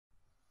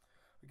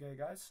Okay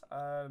guys,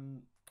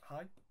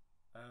 hi,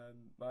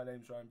 my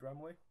name's Ryan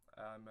Bramley.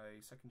 I'm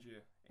a second year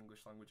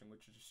English language and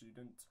literature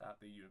student at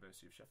the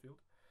University of Sheffield.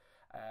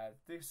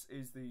 This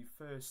is the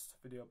first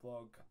video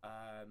blog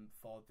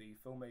for the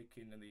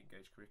Filmmaking and the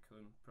Engage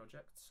Curriculum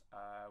project,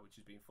 which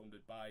is being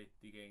funded by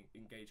the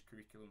Engage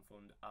Curriculum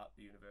Fund at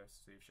the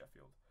University of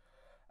Sheffield.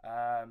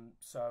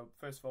 So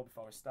first of all,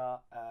 before I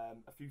start,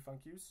 a few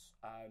thank yous.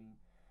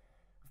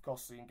 Of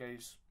course, the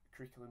Engage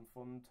Curriculum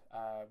Fund,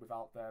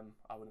 without them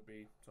I wouldn't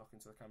be talking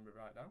to the camera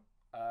right now,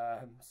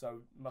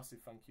 so massive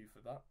thank you for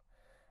that,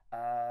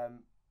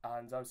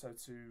 and also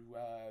to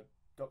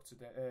Dr.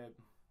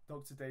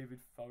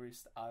 David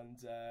Forrest and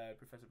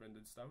Professor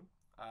Brendan Stone,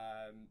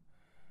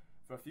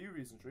 for a few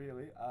reasons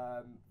really.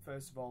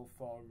 First of all,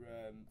 for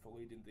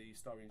leading the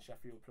Story in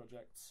Sheffield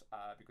project,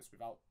 because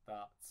without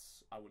that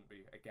I wouldn't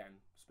be,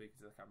 again, speaking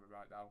to the camera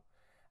right now.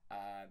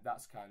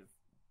 That's kind of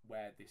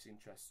where this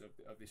interest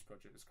of this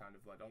project has kind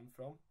of led on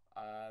from.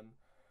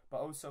 But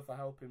also for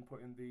helping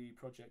putting the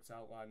project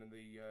outline and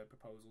the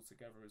proposal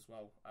together as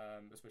well,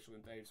 especially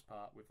in Dave's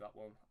part with that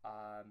one,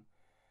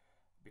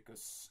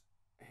 because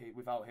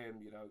without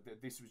him, you know,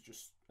 this was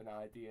just an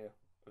idea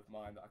of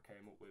mine that I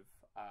came up with.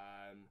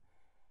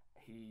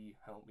 He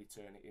helped me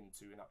turn it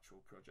into an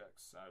actual project,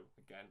 so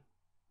again,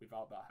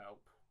 without that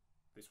help,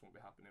 this won't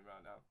be happening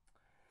right now.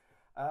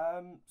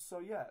 So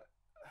yeah,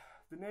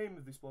 the name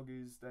of this blog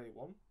is Day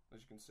One,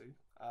 as you can see,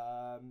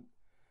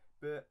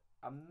 but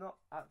I'm not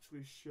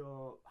actually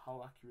sure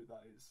how accurate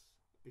that is,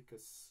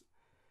 because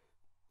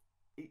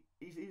it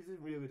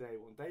isn't really Day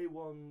One. Day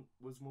One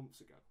was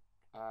months ago,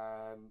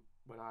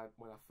 when I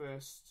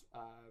first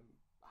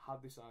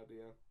had this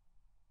idea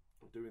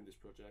of doing this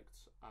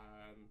project.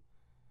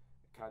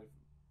 Kind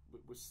of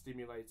was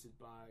stimulated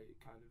by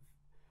kind of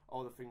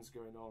all the things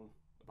going on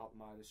about the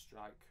miners'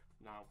 strike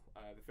now,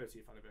 the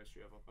 30th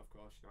anniversary of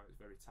course, you know, it's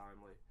very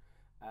timely,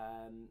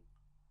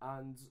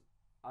 and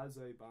as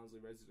a Barnsley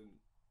resident,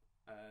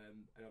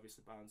 and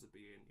obviously Barnsley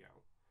being, you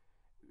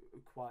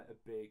know, quite a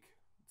big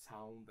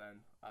town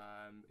then,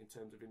 in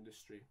terms of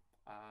industry,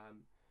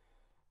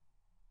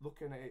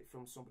 looking at it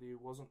from somebody who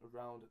wasn't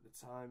around at the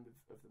time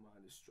of the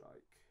miners'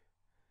 strike,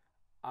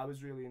 I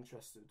was really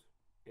interested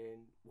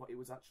in what it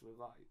was actually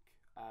like.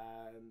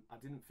 I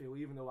didn't feel,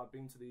 even though I've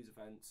been to these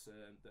events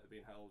that are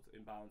being held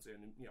in Barnsley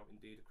and, you know,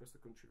 indeed across the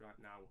country right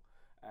now,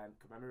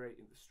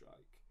 commemorating the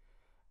strike,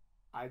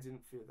 I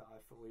didn't feel that I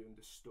fully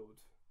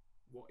understood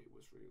what it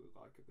was really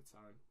like at the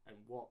time and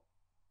what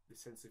the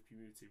sense of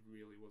community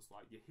really was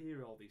like. You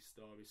hear all these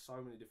stories, so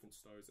many different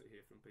stories that you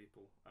hear from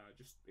people,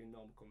 just in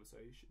normal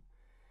conversation,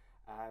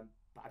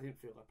 but I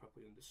didn't feel I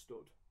properly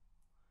understood.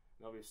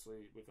 And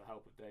obviously, with the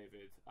help of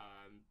David,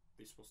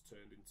 this was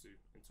turned into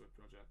a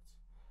project.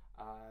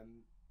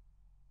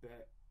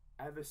 But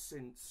ever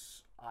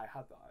since I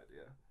had that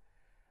idea,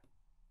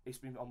 it's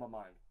been on my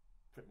mind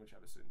pretty much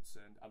ever since.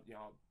 And you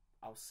know,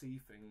 I'll see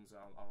things,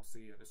 I'll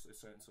see a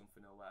certain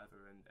something or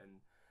whatever,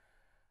 and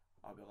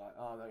I'll be like,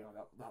 oh, you know,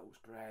 that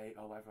looks great,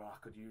 or whether I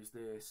could use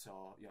this,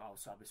 or, you know,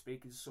 I'll be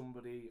speaking to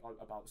somebody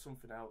about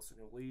something else and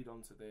it'll lead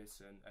on to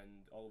this,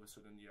 and all of a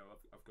sudden, you know,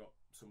 I've got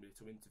somebody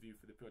to interview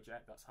for the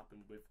project. That's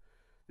happened with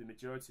the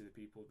majority of the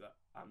people that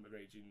I'm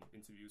arranging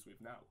interviews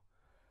with now.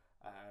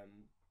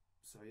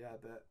 So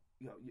yeah, but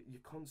you know,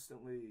 you're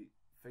constantly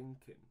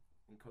thinking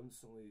and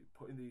constantly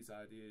putting these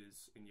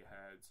ideas in your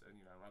head, and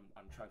you know,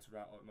 I'm trying to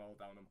write them all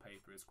down on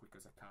paper as quick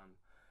as I can.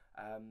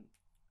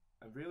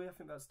 And really, I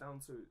think that's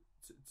down to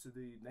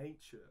the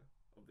nature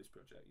of this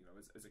project. You know,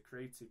 as a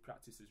creative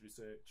practices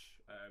research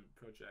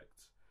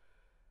project,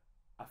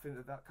 I think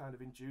that kind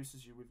of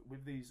induces you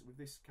with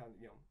this kind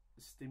of, you know,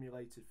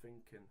 stimulated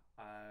thinking.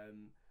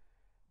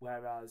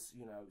 Whereas,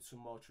 you know, some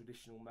more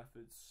traditional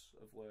methods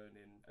of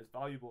learning, as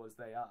valuable as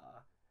they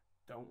are,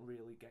 don't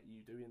really get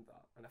you doing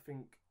that. And I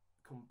think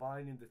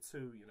combining the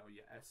two, you know,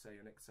 your essay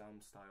and exam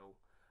style,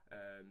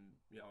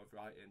 you know, of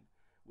writing,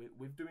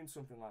 with doing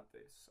something like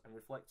this and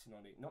reflecting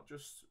on it, not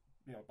just,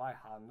 you know, by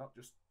hand, not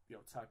just, you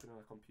know, typing on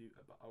a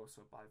computer, but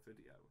also by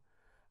video,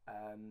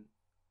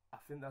 I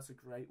think that's a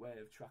great way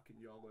of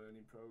tracking your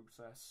learning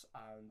process,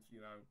 and,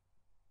 you know,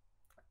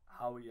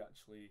 how are you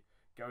actually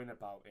going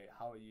about it?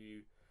 How are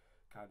you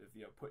kind of,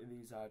 you know, putting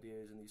these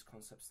ideas and these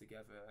concepts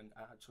together and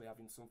actually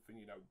having something,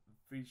 you know,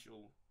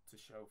 visual to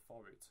show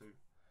for it too.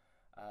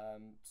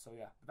 So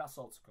yeah, but that's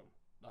all to come.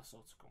 That's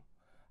all to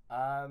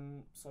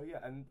come. So yeah,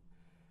 and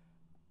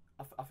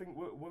I think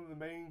one of the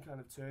main kind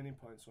of turning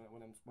points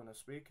when I'm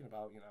speaking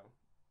about, you know,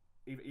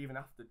 even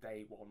after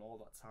Day One, all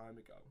that time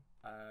ago,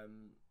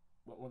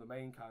 one of the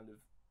main kind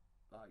of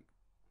like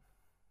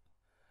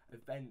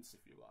events,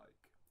 if you like,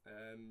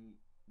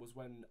 was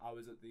when I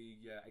was at the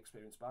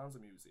Experience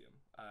Barnsley Museum,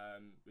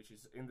 which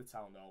is in the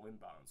town hall in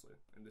Barnsley,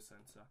 in the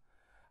centre.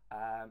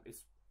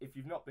 It's, if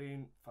you've not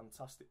been,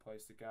 fantastic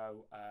place to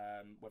go,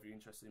 whether you're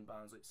interested in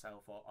Barnsley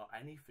itself or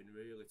anything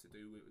really to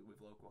do with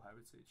local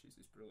heritage.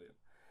 It's brilliant.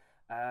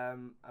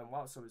 And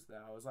whilst I was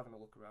there, I was having a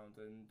look around,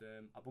 and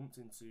I bumped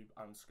into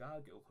Anne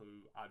Scargill,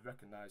 who I'd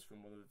recognised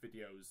from one of the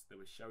videos they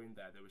were showing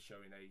there. They were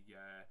showing a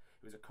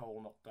it was a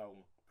Coal Not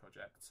Dome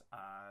project,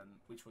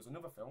 which was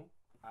another film,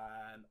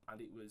 and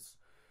it was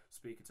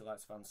speaking to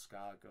like Van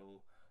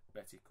Scargill,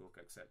 Betty Cook,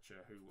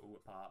 etc., who were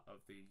part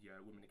of the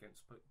Women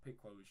Against Pit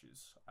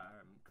Closures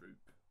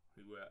group,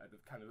 who were at the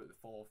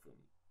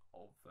forefront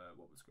of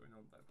what was going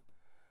on then.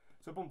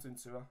 So I bumped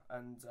into her,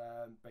 and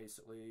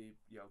basically,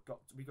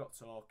 we got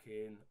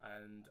talking,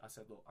 and I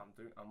said, look,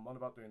 I'm on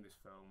about doing this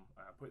film,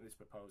 putting this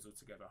proposal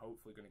together,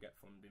 hopefully going to get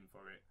funding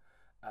for it.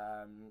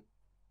 Can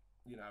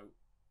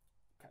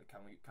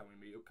we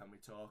meet up? Can we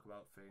talk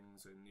about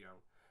things, and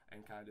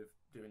and kind of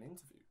do an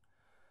interview?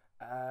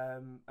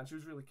 And she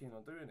was really keen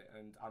on doing it,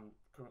 and I'm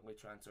currently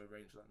trying to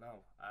arrange that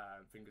now.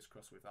 Fingers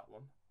crossed with that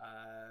one.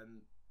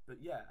 But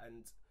yeah,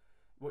 and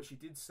what she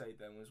did say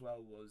then as well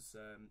was,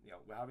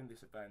 we're having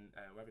this event,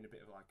 we're having a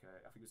bit of like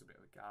I think it was a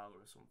bit of a gala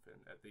or something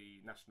at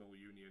the National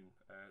Union,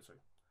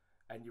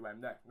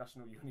 NUM,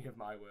 National Union of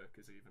My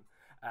Workers even,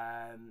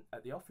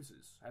 at the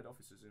head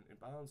offices in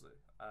Barnsley.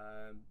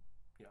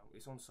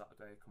 It's on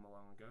Saturday, come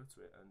along and go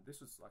to it. And this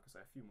was, like I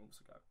say, a few months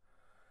ago.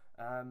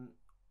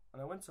 And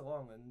I went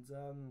along,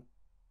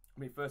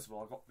 and first of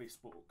all, I got this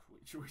book,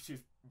 which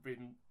has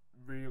been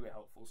really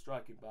helpful,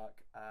 Striking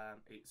Back.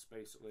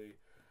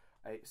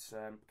 It's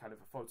kind of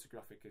a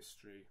photographic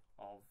history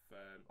of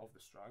the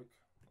strike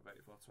of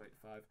 84 to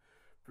 85.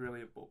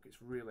 Brilliant book.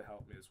 It's really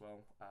helped me as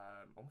well.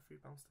 Only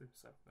 £3 too,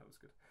 so that was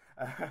good.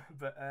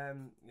 But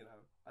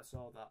I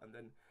saw that, and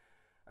then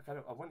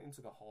I went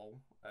into the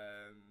hall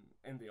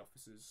in the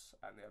offices,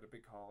 and they had a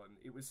big hall, and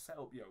it was set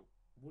up,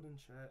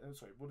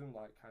 wooden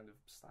like kind of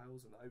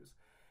styles, and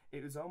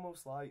it was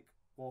almost like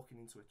walking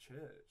into a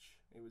church.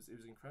 It was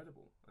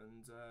incredible,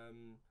 and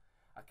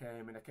I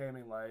came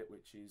in late,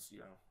 which is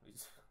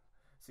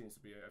seems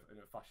to be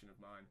a fashion of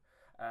mine,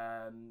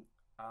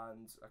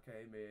 and I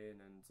came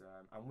in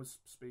and was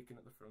speaking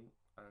at the front,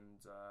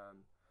 and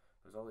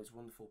there's all these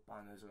wonderful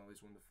banners and all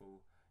these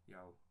wonderful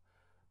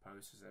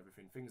posters and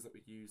everything, things that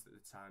we used at the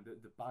time.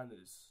 The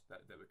banners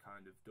that were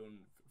kind of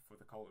done for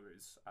the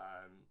collieries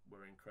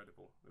were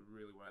incredible. They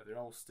really were. They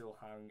all still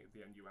hang at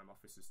the NUM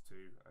offices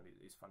too, and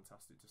it's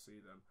fantastic to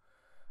see them.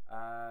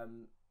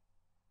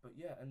 But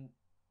yeah, and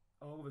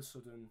all of a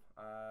sudden,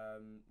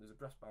 there's a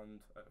brass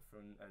band at the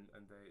front,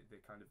 and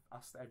they kind of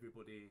asked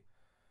everybody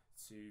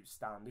to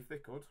stand if they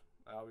could.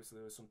 Obviously,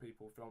 there were some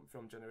people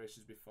from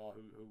generations before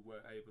who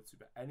weren't able to,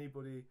 but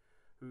anybody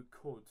who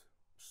could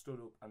stood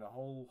up, and the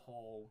whole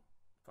hall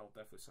fell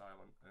deathly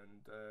silent.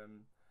 And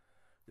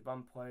the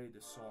band played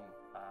a song.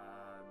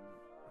 I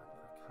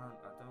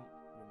don't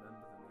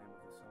remember the name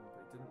of the song,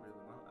 but it didn't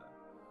really matter.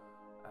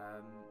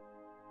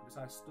 Because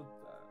I stood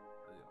there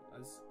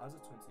as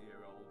a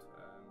 20-year-old.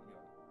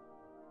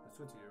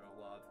 20-year-old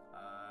lad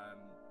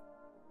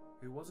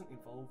who wasn't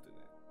involved in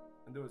it,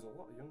 and there was a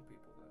lot of young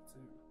people there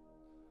too,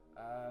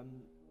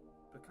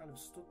 but kind of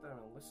stood there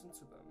and listened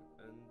to them,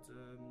 and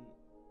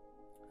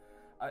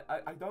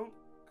I don't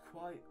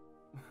quite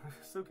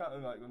still can't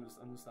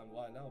understand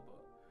why now,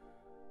 but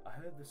I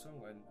heard the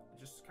song and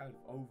just kind of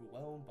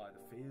overwhelmed by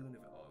the feeling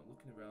of it all,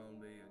 looking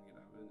around me,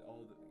 and and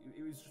all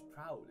it was just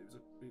proud. It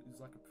was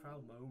like a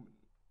proud moment,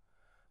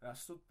 and I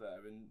stood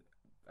there and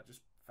I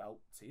just felt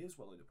tears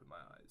welling up in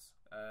my eyes.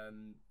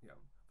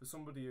 For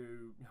somebody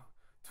who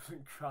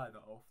doesn't cry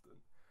that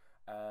often,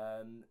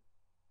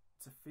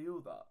 to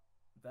feel that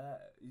there,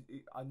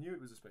 I knew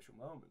it was a special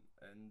moment.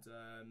 And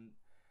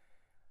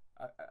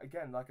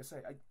again, like I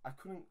say, I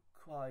couldn't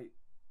quite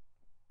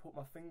put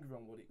my finger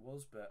on what it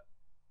was, but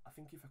I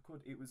think if I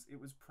could, it was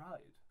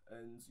pride,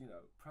 and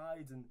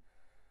pride, and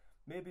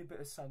maybe a bit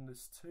of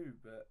sadness too.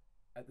 But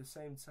at the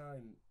same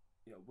time,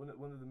 one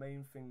of the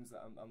main things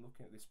that I'm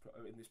looking at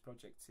in this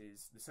project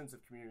is the sense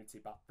of community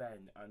back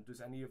then, and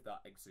does any of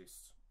that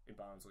exist in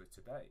Barnsley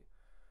today?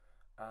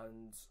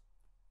 And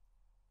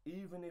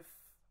even if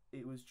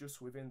it was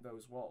just within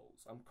those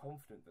walls, I'm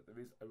confident that there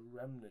is a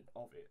remnant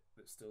of it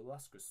that still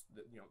lasts. Because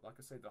like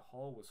I say, the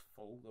hall was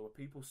full. There were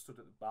people stood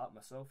at the back,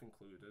 myself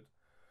included,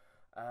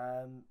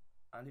 and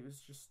it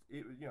was just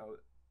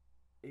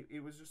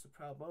it was just a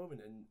proud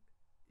moment, and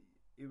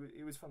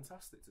it was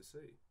fantastic to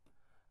see.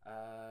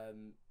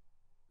 And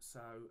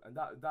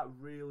that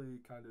really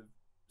kind of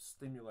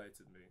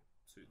stimulated me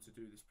to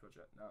do this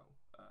project now.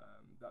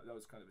 That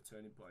was kind of a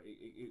turning point.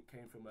 It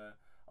came from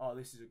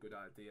this is a good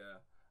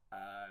idea,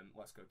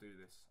 let's go do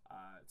this,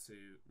 to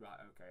right,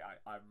 okay,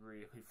 I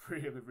really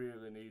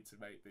really need to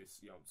make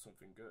this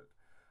something good,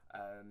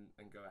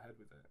 and go ahead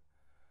with it.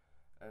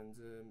 And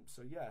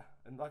so yeah,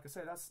 and like I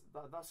say, that's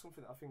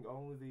something that I think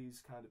only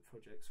these kind of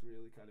projects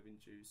really kind of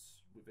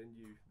induce within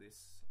you,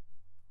 this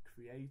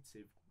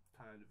creative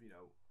kind of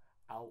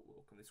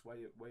outlook and this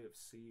way of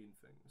seeing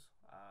things,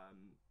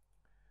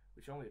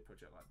 which only a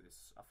project like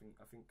this I think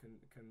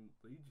can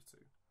lead you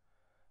to.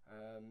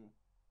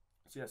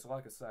 So yeah, so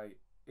like I say,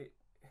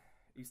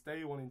 it's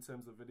day one in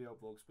terms of video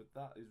blogs, but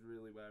that is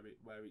really where it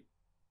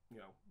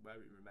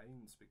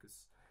remains,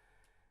 because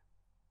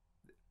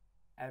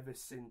ever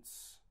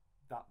since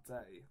that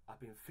day I've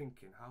been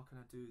thinking, how can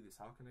I do this?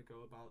 How can I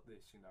go about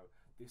this?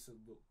 This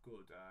will look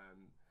good.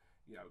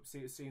 you know,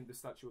 seeing the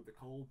statue of the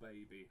coal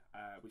baby,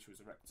 which was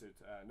erected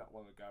not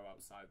long ago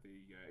outside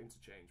the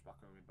interchange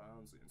back home in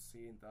Barnsley, and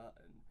seeing that,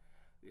 and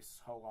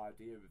this whole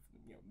idea of,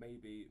 you know,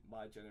 maybe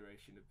my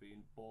generation of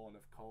being born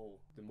of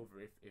coal, the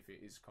mother, if it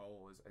is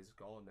coal, has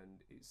gone,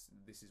 and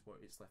this is what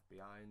it's left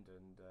behind.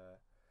 And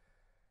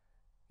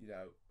you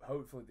know,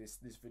 hopefully this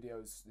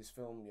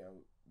film, you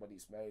know, when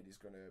it's made, is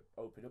going to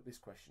open up this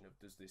question of,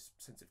 does this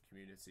sense of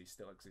community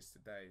still exist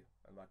today?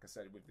 And like I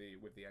said, with the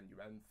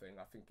NUN thing,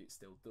 I think it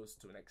still does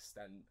to an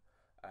extent.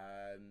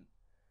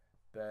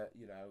 But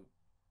you know,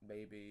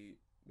 maybe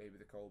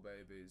the coal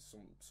baby is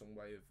some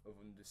way of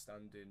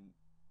understanding,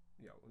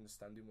 you know,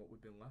 understanding what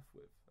we've been left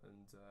with.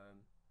 And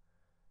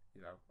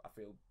you know, I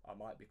feel I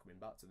might be coming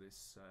back to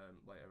this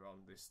later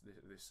on, this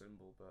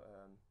symbol. But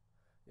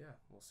yeah,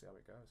 we'll see how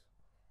it goes.